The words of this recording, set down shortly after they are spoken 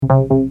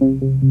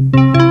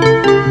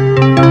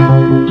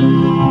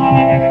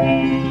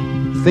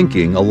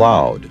Thinking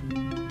Aloud.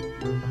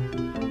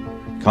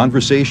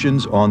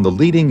 Conversations on the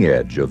leading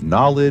edge of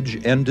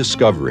knowledge and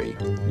discovery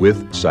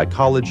with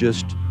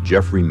psychologist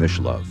Jeffrey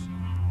Mishlove.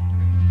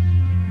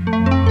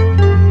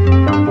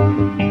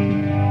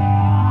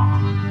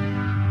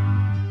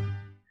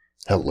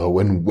 Hello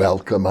and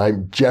welcome.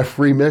 I'm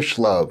Jeffrey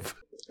Mishlove,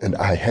 and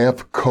I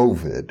have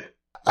COVID.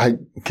 I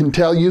can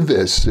tell you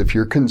this, if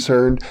you're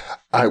concerned,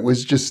 I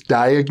was just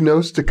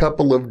diagnosed a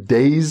couple of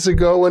days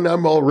ago and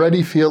I'm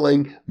already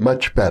feeling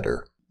much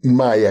better.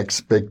 My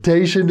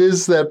expectation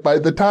is that by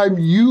the time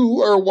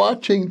you are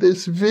watching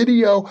this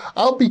video,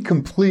 I'll be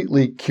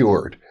completely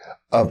cured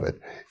of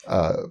it.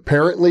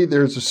 Apparently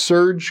there's a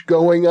surge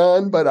going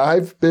on, but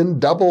I've been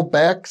double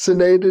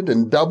vaccinated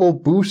and double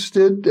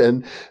boosted,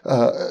 and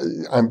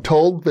I'm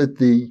told that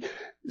the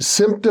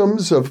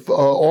symptoms of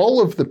all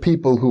of the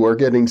people who are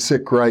getting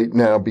sick right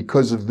now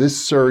because of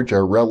this surge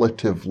are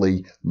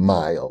relatively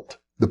mild.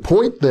 The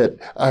point that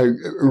I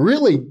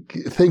really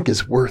think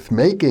is worth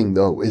making,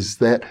 though, is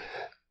that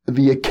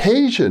the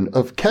occasion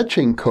of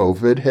catching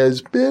COVID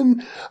has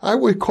been, I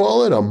would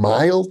call it, a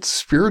mild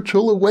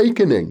spiritual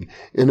awakening,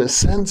 in a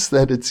sense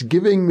that it's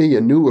giving me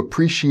a new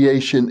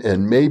appreciation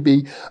and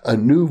maybe a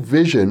new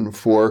vision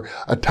for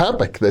a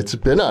topic that's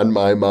been on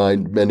my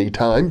mind many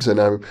times,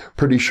 and I'm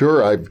pretty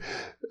sure I've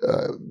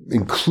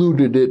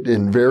included it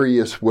in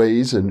various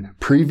ways in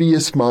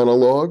previous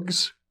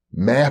monologues: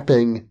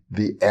 mapping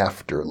the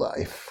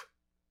afterlife.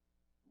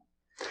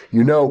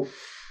 You know,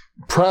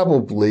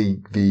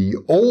 probably the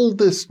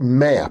oldest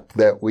map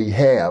that we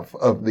have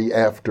of the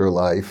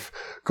afterlife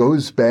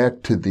goes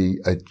back to the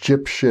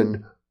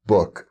Egyptian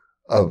Book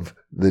of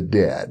the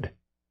Dead.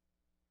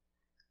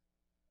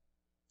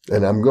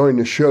 And I'm going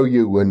to show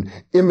you an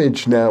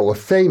image now, a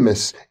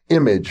famous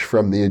image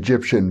from the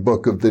Egyptian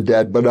Book of the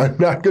Dead, but I'm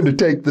not going to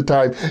take the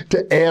time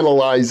to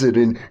analyze it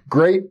in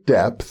great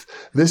depth.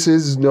 This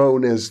is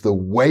known as the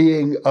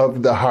weighing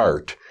of the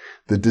heart.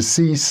 The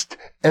deceased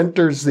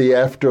enters the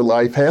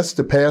afterlife, has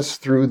to pass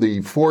through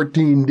the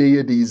 14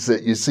 deities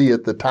that you see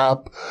at the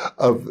top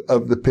of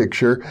the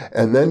picture,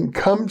 and then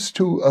comes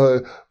to a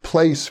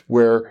place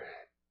where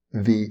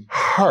the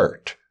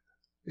heart,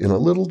 in a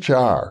little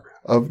jar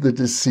of the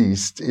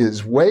deceased,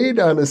 is weighed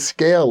on a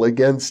scale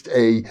against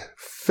a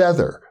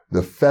feather,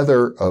 the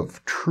feather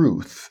of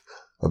truth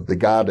of the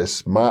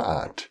goddess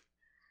Ma'at.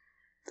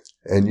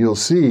 And you'll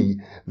see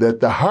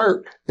that the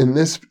heart in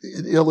this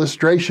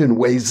illustration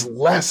weighs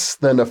less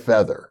than a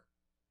feather.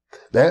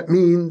 That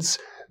means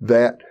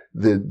that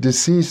the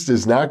deceased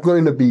is not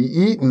going to be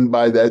eaten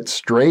by that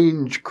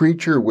strange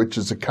creature, which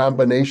is a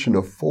combination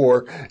of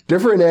 4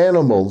 different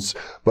animals,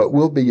 but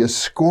will be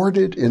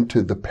escorted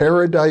into the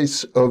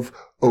paradise of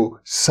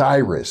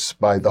Osiris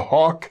by the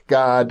hawk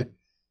god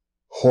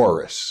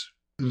Horus.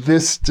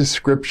 This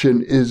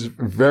description is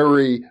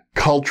very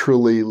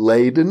culturally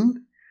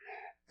laden.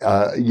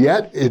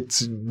 Yet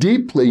it's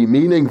deeply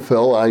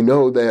meaningful. I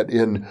know that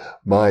in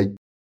my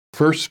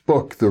first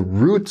book, The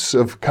Roots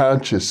of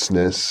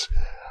Consciousness,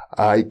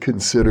 I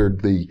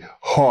considered the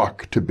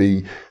hawk to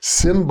be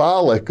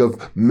symbolic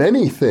of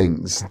many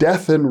things: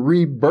 death and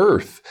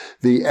rebirth,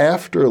 the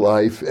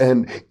afterlife,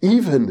 and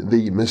even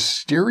the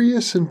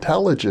mysterious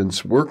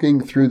intelligence working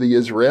through the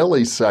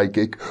Israeli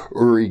psychic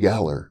Uri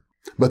Geller.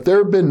 But there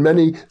have been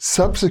many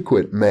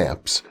subsequent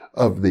maps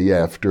of the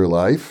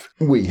afterlife.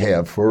 We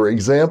have, for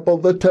example,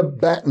 the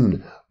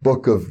Tibetan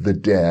Book of the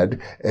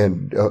Dead,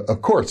 and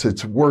of course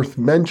it's worth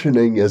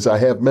mentioning, as I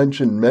have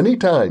mentioned many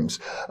times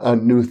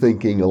on New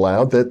Thinking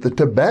Aloud, that the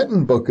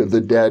Tibetan Book of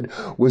the Dead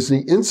was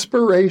the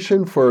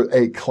inspiration for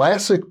a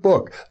classic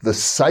book, The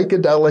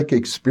Psychedelic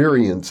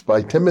Experience,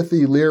 by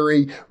Timothy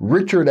Leary,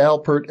 Richard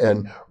Alpert,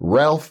 and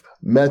Ralph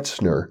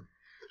Metzner,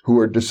 who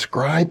are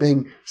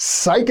describing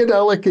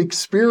psychedelic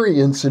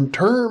experience in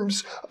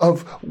terms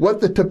of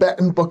what the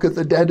Tibetan Book of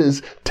the Dead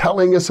is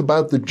telling us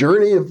about the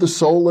journey of the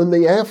soul in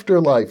the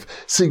afterlife,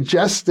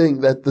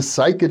 suggesting that the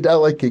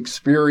psychedelic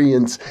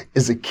experience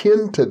is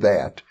akin to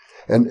that.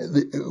 And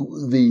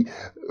the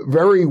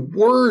very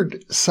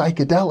word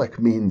psychedelic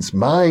means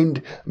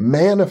mind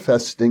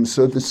manifesting.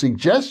 So the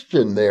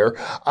suggestion there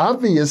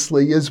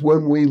obviously is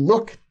when we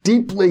look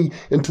deeply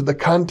into the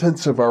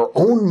contents of our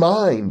own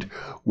mind,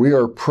 we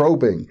are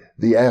probing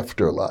the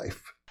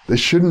afterlife. This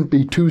shouldn't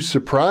be too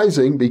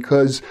surprising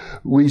because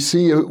we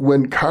see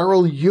when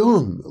Carl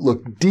Jung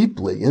looked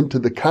deeply into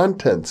the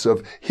contents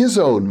of his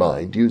own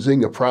mind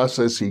using a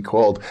process he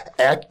called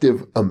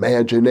active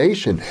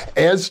imagination,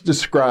 as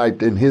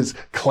described in his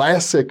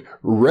classic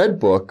Red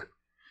Book,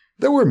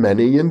 there were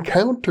many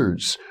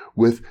encounters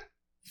with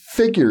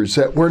figures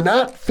that were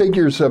not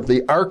figures of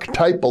the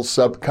archetypal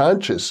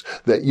subconscious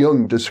that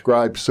Jung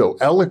described so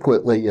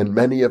eloquently in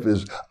many of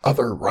his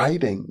other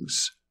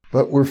writings,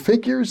 but were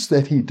figures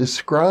that he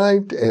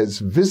described as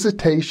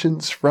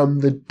visitations from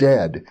the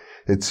dead.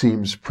 It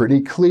seems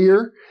pretty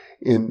clear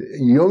in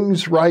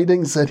Jung's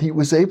writings that he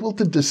was able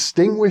to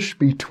distinguish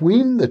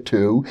between the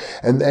two,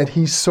 and that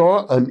he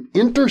saw an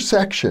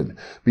intersection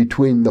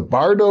between the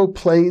Bardo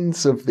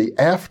planes of the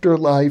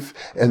afterlife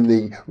and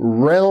the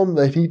realm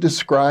that he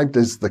described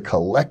as the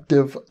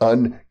collective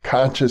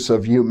unconscious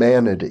of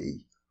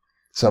humanity,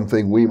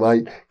 something we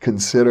might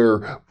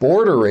consider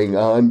bordering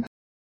on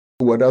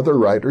what other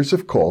writers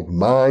have called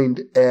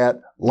mind at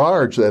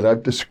large, that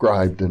I've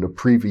described in a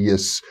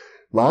previous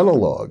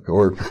monologue.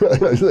 Or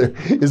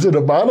is it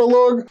a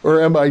monologue, or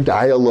am I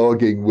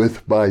dialoguing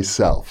with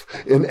myself?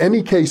 In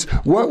any case,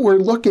 what we're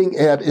looking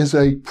at is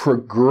a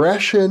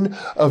progression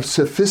of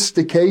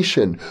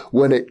sophistication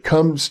when it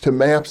comes to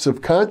maps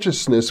of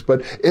consciousness,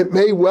 but it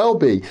may well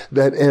be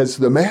that as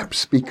the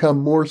maps become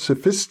more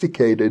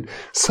sophisticated,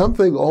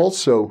 something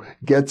also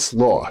gets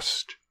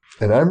lost.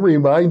 And I'm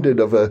reminded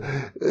of a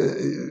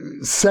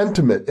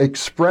sentiment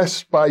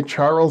expressed by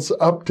Charles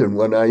Upton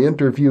when I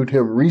interviewed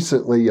him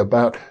recently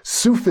about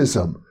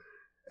Sufism.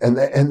 And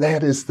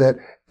that is that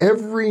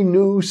every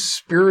new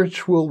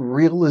spiritual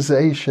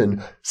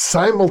realization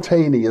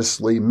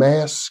simultaneously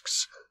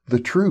masks the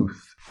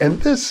truth.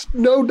 And this,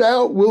 no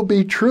doubt, will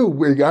be true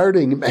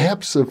regarding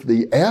maps of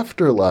the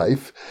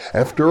afterlife.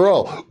 After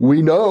all,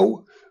 we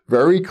know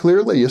very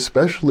clearly,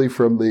 especially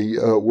from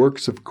the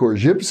works of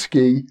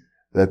Korzybski,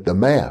 that the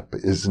map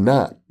is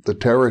not the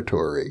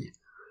territory.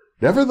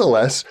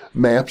 Nevertheless,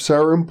 maps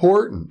are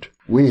important.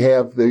 We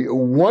have the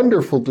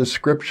wonderful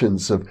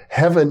descriptions of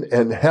heaven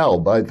and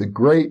hell by the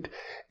great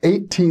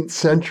 18th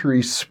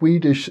century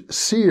Swedish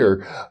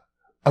seer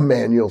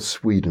Emanuel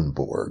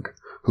Swedenborg,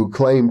 who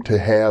claimed to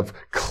have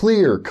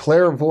clear,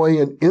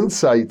 clairvoyant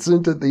insights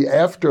into the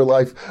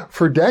afterlife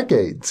for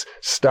decades,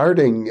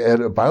 starting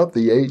at about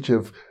the age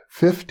of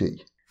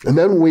 50. And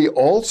then we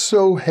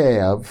also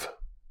have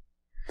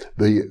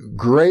the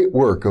great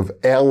work of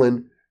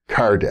Allan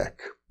Kardec.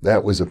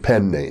 That was a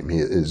pen name.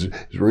 His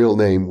real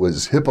name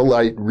was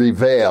Hippolyte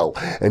Rival,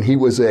 and he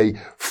was a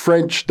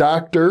French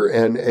doctor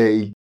and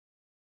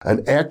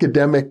an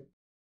academic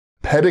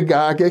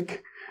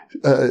pedagogic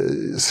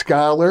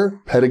scholar.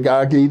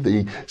 Pedagogy,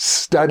 the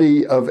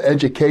study of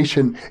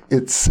education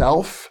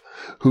itself,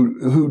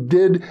 who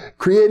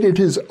created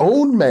his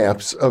own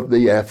maps of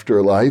the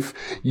afterlife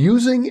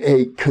using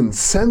a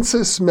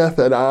consensus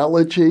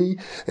methodology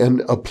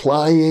and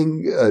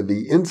applying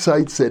the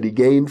insights that he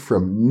gained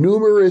from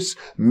numerous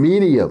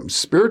mediums,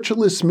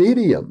 spiritualist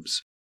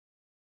mediums.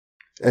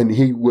 And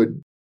he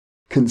would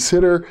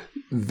consider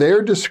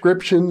their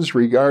descriptions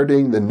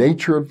regarding the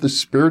nature of the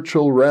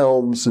spiritual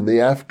realms and the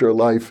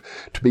afterlife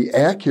to be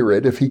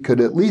accurate if he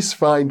could at least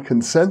find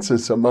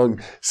consensus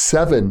among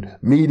 7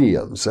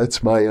 mediums.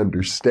 That's my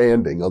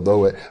understanding,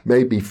 although it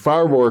may be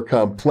far more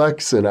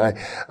complex, and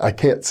I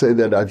can't say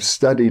that I've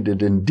studied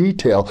it in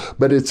detail,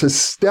 but it's a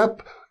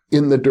step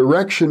in the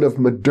direction of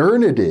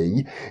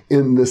modernity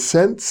in the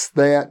sense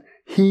that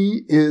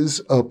he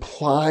is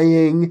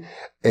applying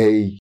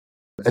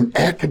an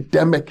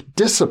academic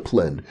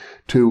discipline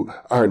to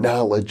our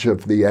knowledge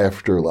of the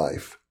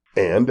afterlife.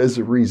 And as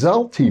a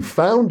result, he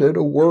founded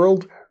a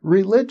world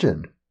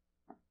religion.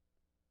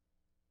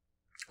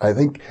 I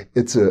think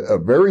it's a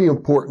very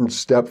important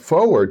step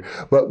forward,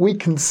 but we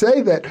can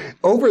say that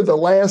over the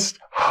last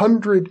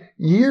 100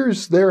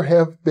 years, there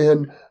have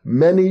been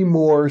many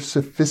more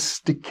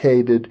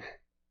sophisticated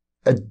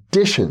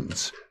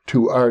additions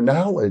to our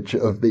knowledge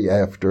of the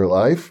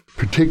afterlife,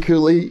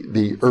 particularly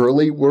the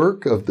early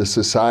work of the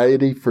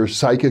Society for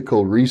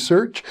Psychical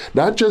Research,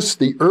 not just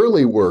the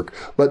early work,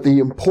 but the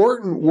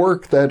important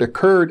work that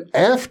occurred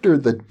after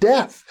the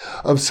death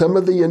of some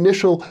of the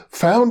initial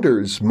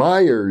founders,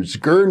 Myers,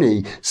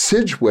 Gurney,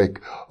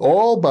 Sidgwick,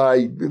 all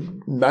by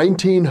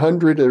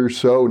 1900 or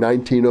so,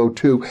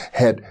 1902,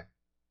 had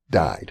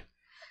died.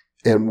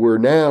 And we're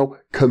now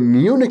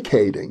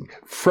communicating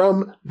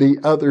from the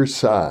other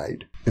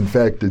side. In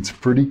fact, it's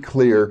pretty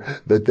clear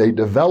that they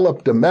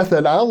developed a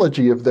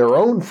methodology of their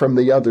own from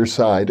the other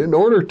side in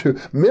order to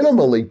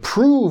minimally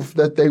prove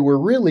that they were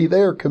really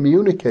there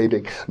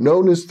communicating,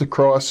 known as the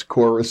cross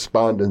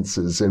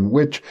correspondences, in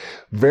which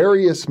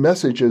various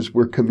messages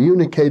were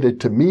communicated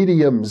to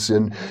mediums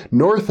in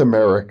North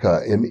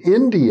America, in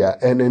India,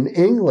 and in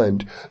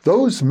England.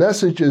 Those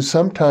messages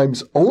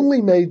sometimes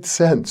only made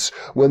sense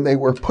when they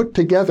were put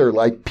together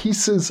like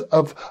pieces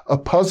of a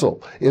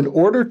puzzle in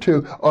order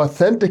to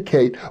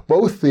authenticate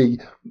both the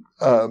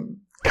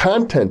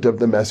content of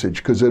the message,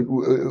 because it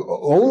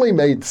only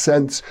made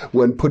sense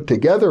when put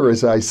together,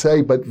 as I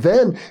say, but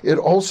then it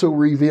also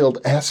revealed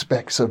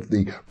aspects of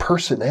the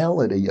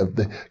personality of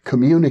the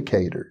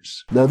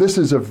communicators. Now, this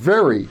is a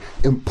very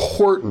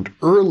important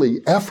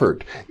early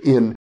effort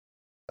in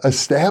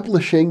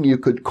establishing, you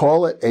could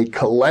call it, a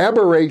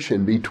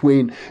collaboration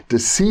between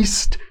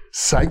deceased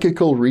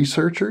psychical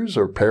researchers,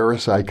 or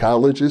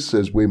parapsychologists,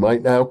 as we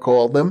might now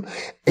call them,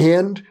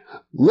 and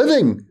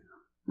living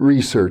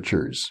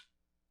researchers.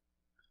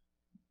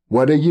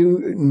 What a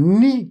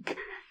unique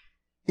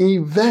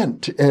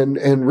event,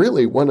 and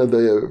really one of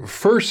the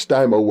first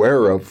I'm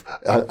aware of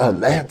on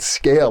that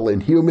scale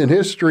in human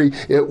history.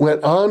 It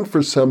went on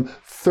for some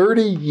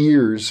 30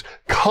 years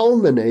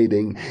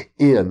culminating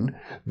in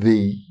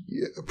the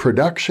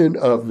production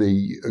of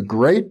the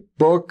great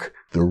book,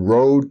 The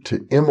Road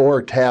to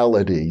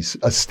Immortality,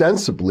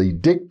 ostensibly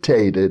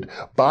dictated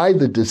by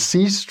the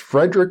deceased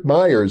Frederick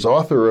Myers,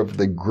 author of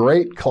the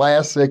great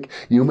classic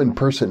Human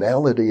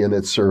Personality and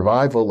Its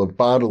Survival of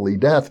Bodily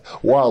Death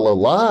While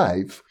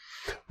Alive,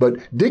 but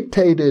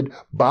dictated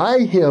by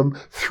him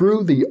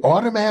through the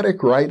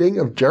automatic writing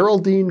of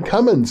Geraldine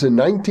Cummins in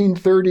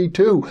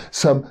 1932,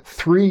 some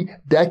 3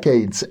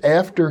 decades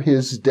after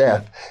his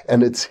death.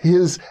 And it's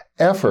his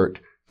effort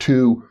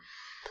to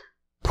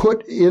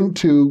put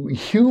into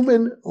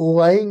human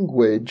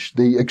language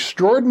the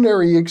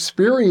extraordinary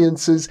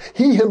experiences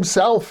he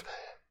himself,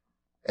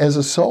 as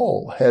a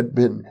soul, had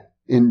been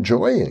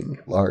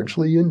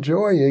largely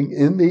enjoying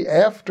in the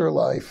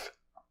afterlife.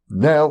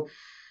 Now,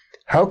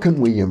 how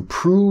can we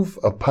improve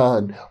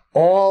upon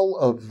all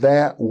of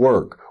that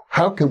work?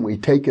 How can we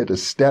take it a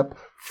step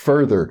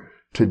further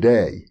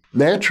today?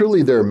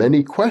 Naturally, there are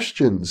many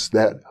questions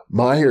that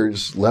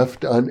Myers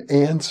left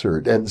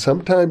unanswered, and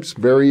sometimes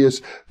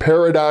various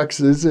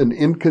paradoxes and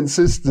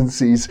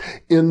inconsistencies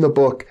in the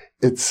book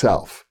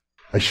itself.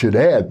 I should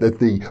add that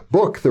the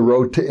book, The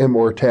Road to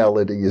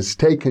Immortality, is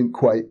taken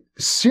quite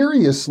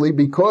seriously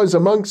because,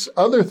 amongst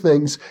other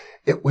things,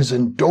 it was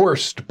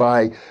endorsed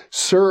by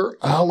Sir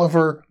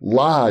Oliver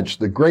Lodge,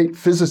 the great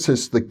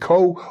physicist, the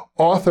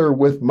co-author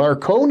with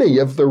Marconi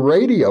of the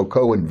radio,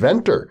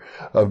 co-inventor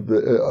of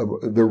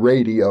the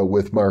radio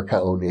with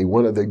Marconi,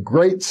 one of the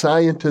great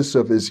scientists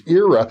of his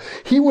era.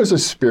 He was a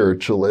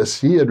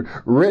spiritualist. He had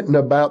written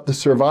about the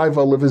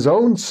survival of his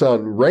own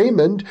son,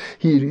 Raymond.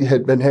 He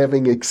had been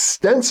having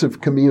extensive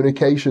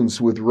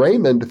communications with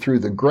Raymond through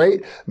the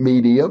great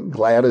medium,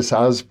 Gladys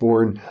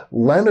Osborne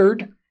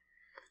Leonard.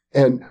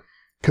 And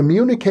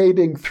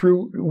communicating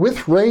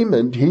with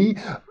Raymond, he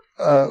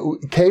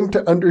came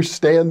to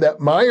understand that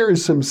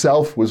Myers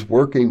himself was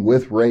working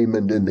with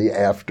Raymond in the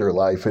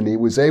afterlife, and he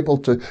was able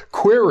to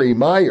query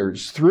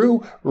Myers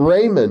through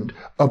Raymond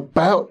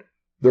about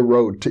the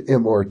road to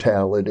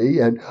immortality,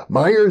 and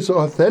Myers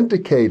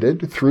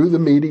authenticated through the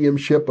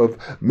mediumship of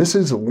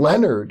Mrs.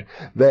 Leonard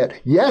that,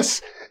 yes,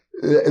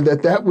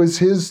 that was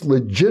his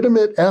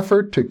legitimate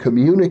effort to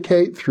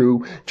communicate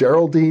through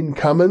Geraldine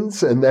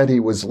Cummins, and that he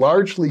was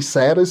largely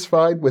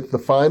satisfied with the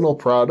final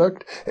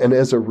product. And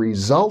as a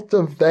result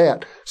of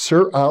that,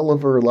 Sir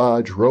Oliver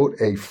Lodge wrote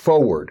a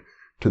foreword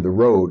to The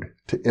Road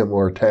to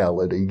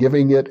Immortality,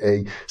 giving it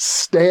a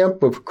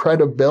stamp of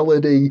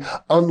credibility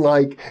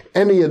unlike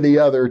any of the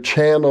other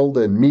channeled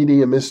and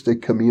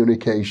mediumistic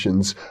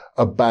communications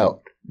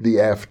about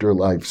the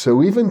afterlife.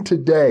 So even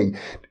today,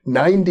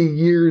 90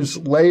 years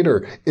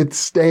later, it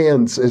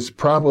stands as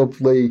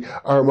probably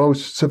our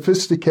most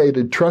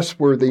sophisticated,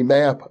 trustworthy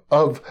map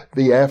of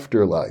the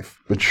afterlife.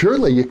 But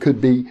surely it could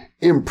be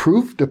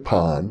improved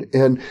upon.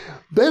 And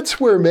that's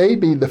where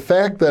maybe the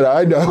fact that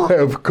I now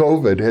have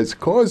COVID has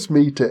caused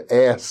me to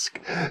ask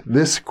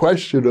this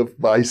question of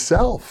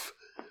myself.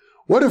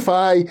 What if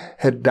I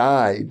had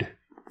died,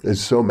 as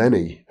so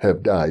many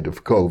have died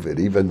of COVID,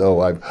 even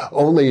though I'm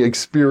only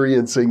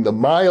experiencing the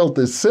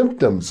mildest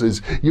symptoms,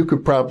 as you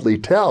could probably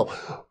tell.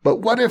 But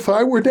what if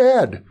I were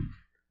dead?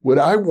 Would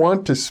I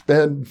want to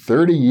spend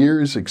 30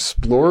 years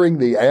exploring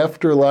the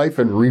afterlife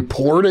and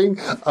reporting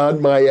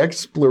on my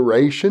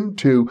exploration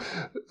to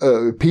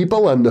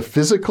people on the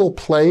physical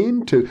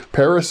plane, to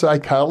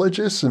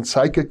parapsychologists and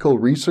psychical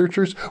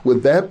researchers?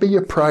 Would that be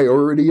a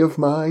priority of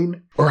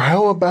mine? Or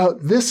how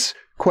about this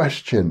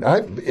question?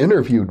 I've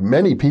interviewed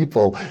many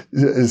people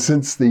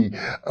since the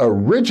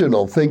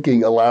original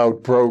Thinking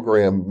Aloud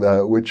program,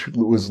 which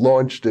was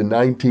launched in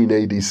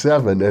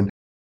 1987, and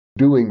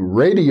doing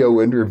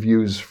radio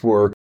interviews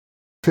for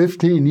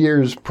 15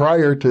 years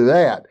prior to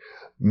that.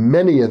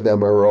 Many of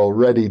them are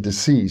already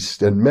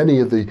deceased, and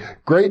many of the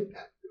great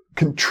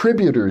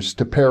contributors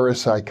to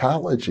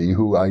parapsychology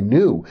who I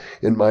knew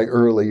in my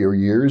earlier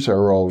years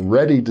are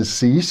already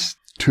deceased.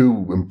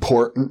 Two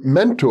important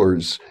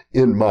mentors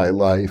in my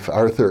life,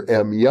 Arthur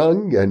M.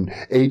 Young and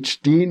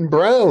H. Dean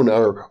Brown,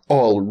 are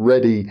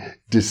already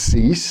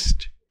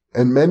deceased.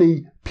 And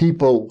many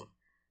people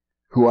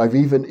who I've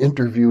even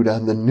interviewed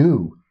on the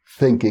new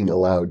Thinking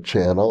Aloud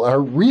channel are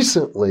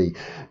recently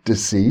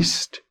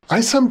deceased. I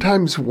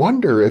sometimes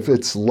wonder if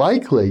it's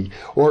likely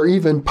or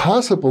even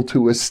possible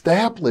to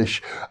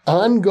establish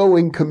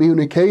ongoing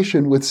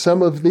communication with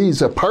some of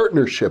these, a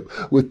partnership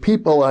with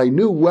people I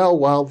knew well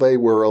while they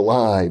were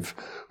alive,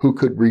 who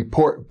could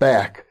report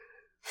back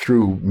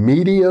through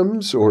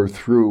mediums or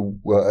through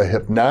a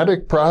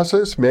hypnotic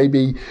process,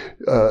 maybe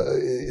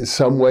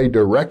some way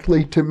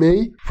directly to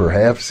me,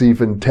 perhaps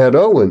even Ted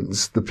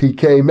Owens, the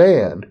PK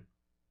man,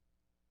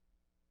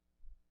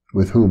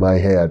 with whom I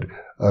had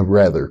a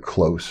rather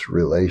close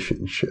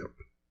relationship,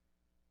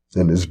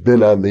 and has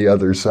been on the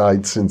other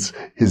side since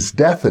his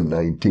death in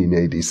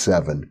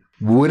 1987.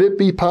 Would it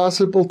be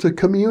possible to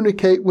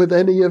communicate with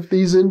any of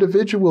these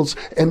individuals?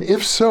 And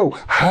if so,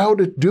 how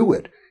to do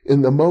it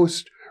in the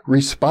most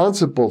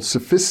responsible,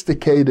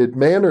 sophisticated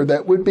manner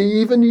that would be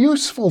even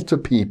useful to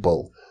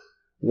people?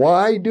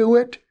 Why do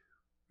it?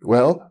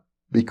 Well,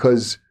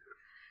 because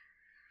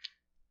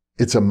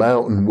it's a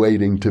mountain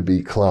waiting to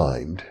be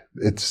climbed.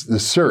 It's the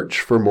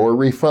search for more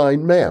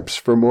refined maps,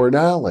 for more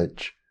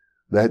knowledge.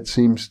 That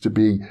seems to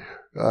be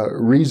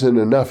reason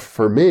enough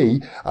for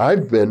me.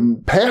 I've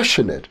been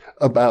passionate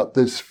about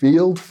this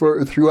field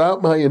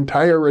throughout my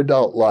entire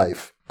adult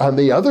life. On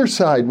the other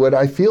side, would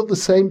I feel the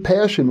same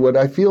passion? Would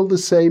I feel the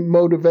same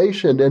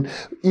motivation? And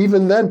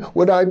even then,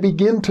 would I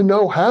begin to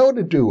know how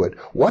to do it?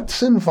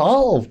 What's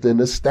involved in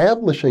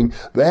establishing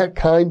that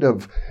kind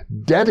of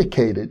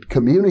dedicated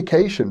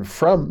communication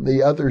from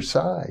the other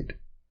side?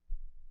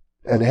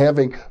 And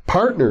having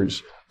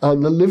partners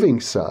on the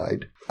living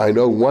side. I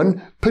know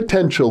one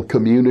potential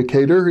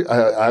communicator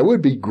I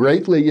would be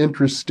greatly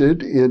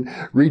interested in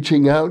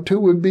reaching out to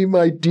would be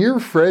my dear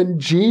friend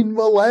Jean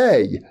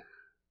Millay,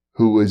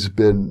 who has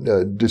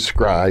been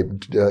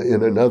described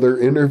in another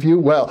interview.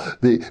 Well,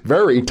 the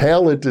very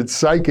talented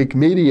psychic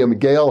medium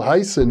Gail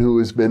Hyson, who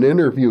has been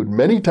interviewed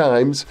many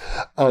times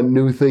on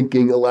New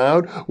Thinking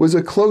Aloud, was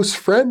a close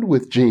friend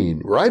with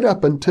Jean right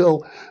up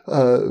until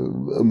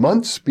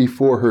months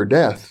before her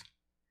death.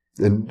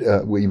 And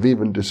we've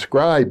even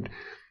described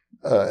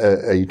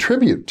a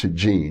tribute to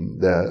Jean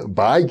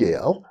by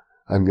Gail.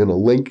 I'm going to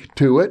link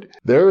to it.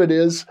 There it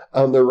is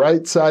on the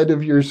right side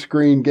of your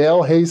screen.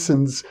 Gail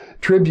Hyson's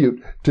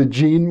tribute to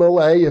Jean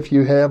Millay. If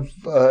you have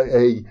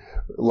a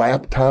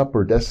laptop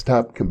or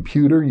desktop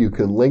computer, you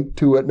can link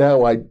to it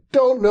now. I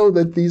don't know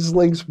that these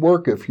links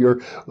work if you're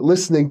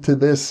listening to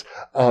this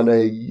on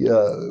a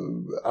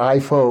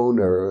iPhone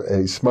or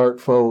a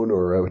smartphone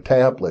or a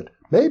tablet.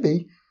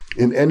 Maybe.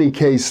 In any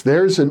case,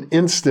 there's an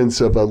instance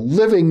of a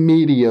living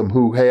medium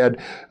who had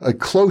a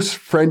close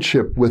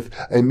friendship with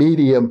a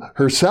medium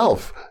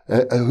herself,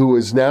 who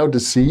is now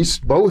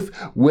deceased, both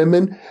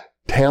women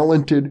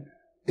talented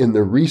in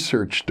the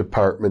research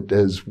department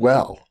as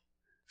well.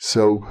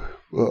 So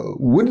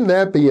wouldn't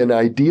that be an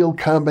ideal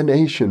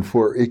combination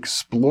for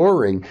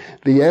exploring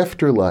the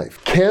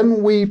afterlife?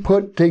 Can we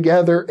put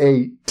together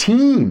a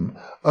team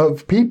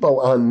of people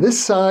on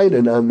this side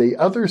and on the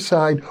other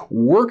side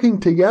working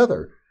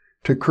together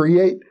to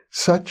create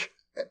such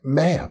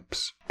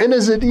maps? And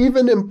is it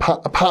even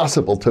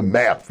possible to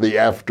map the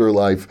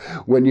afterlife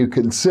when you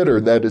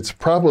consider that it's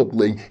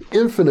probably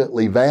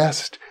infinitely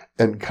vast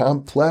and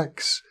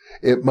complex?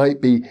 It might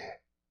be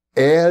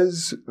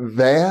as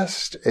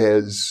vast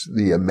as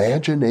the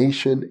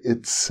imagination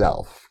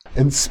itself.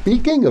 And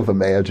speaking of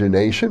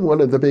imagination, one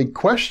of the big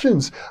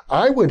questions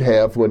I would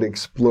have when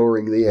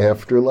exploring the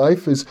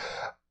afterlife is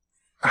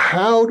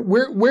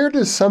where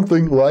does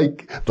something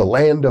like the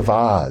Land of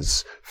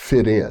Oz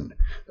fit in?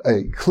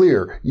 A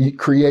clear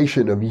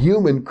creation of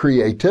human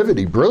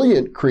creativity,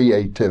 brilliant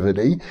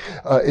creativity.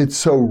 It's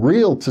so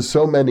real to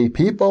so many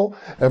people.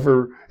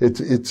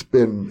 It's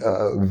been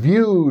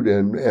viewed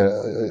and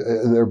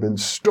there have been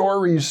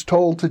stories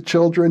told to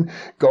children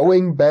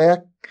going back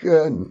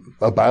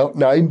about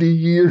 90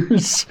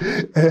 years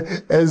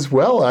as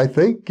well. I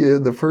think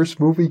the first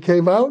movie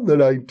came out in the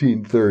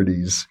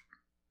 1930s.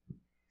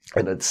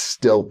 And it's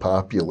still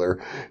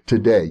popular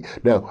today.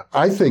 Now,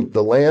 I think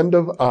the Land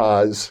of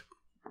Oz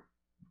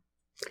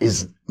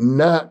is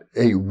not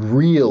a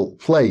real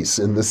place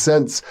in the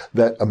sense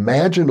that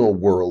imaginal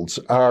worlds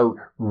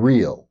are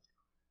real.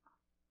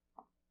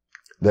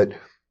 That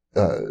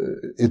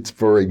it's,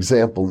 for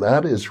example,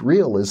 not as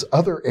real as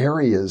other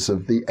areas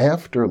of the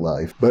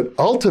afterlife. But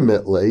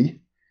ultimately,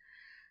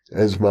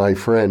 as my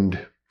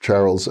friend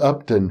Charles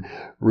Upton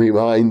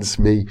reminds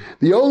me,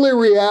 the only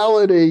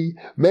reality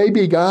may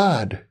be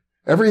God.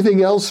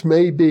 Everything else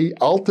may be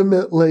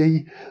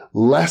ultimately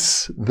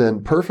less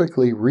than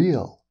perfectly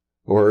real.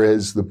 Or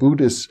as the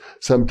Buddhists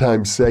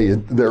sometimes say,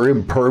 they're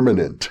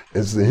impermanent.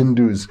 As the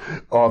Hindus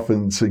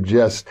often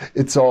suggest,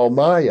 it's all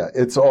Maya.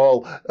 It's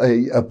all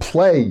a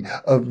play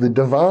of the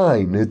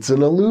divine. It's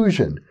an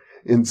illusion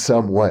in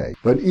some way.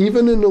 But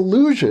even an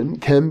illusion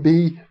can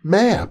be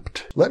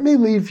mapped. Let me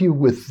leave you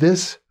with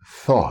this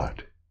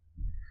thought.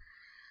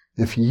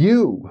 If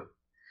you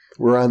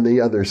were on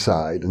the other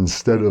side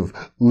instead of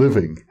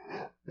living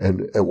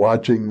and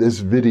watching this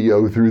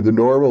video through the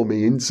normal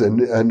means.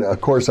 And of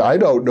course, I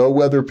don't know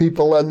whether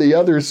people on the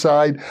other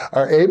side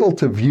are able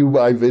to view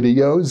my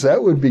videos.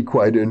 That would be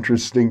quite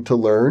interesting to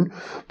learn.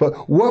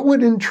 But what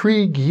would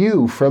intrigue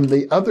you from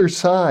the other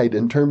side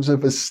in terms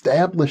of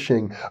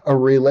establishing a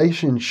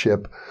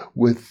relationship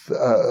with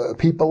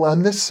people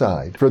on this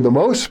side? For the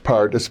most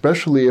part,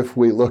 especially if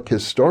we look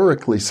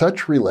historically,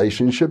 such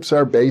relationships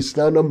are based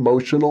on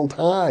emotional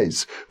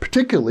ties,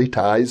 particularly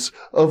ties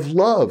of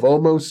love.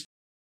 Almost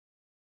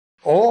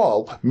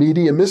all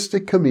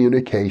mediumistic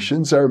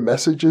communications are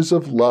messages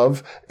of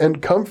love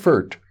and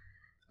comfort.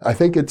 I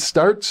think it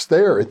starts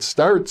there. It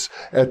starts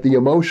at the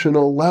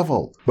emotional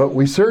level. But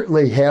we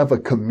certainly have a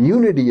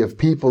community of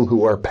people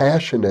who are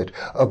passionate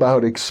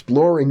about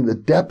exploring the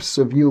depths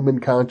of human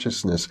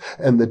consciousness.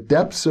 And the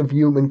depths of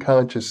human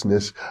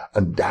consciousness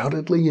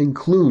undoubtedly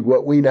include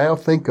what we now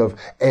think of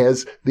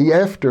as the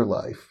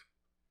afterlife.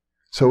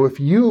 So if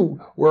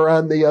you were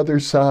on the other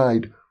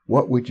side,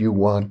 what would you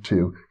want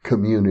to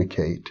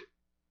communicate?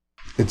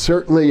 It's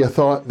certainly a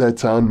thought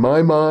that's on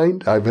my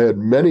mind. I've had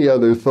many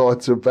other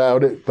thoughts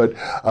about it, but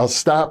I'll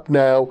stop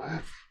now.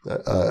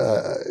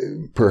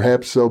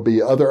 Perhaps there'll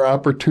be other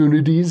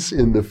opportunities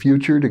in the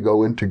future to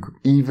go into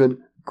even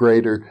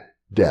greater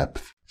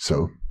depth.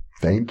 So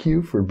thank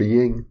you for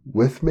being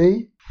with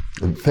me,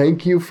 and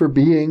thank you for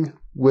being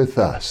with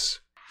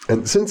us.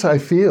 And since I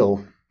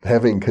feel,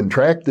 having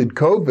contracted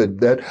COVID,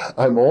 that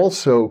I'm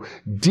also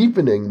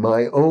deepening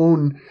my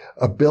own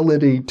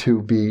ability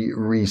to be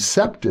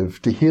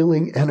receptive to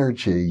healing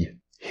energy,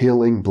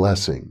 healing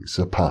blessings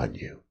upon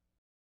you.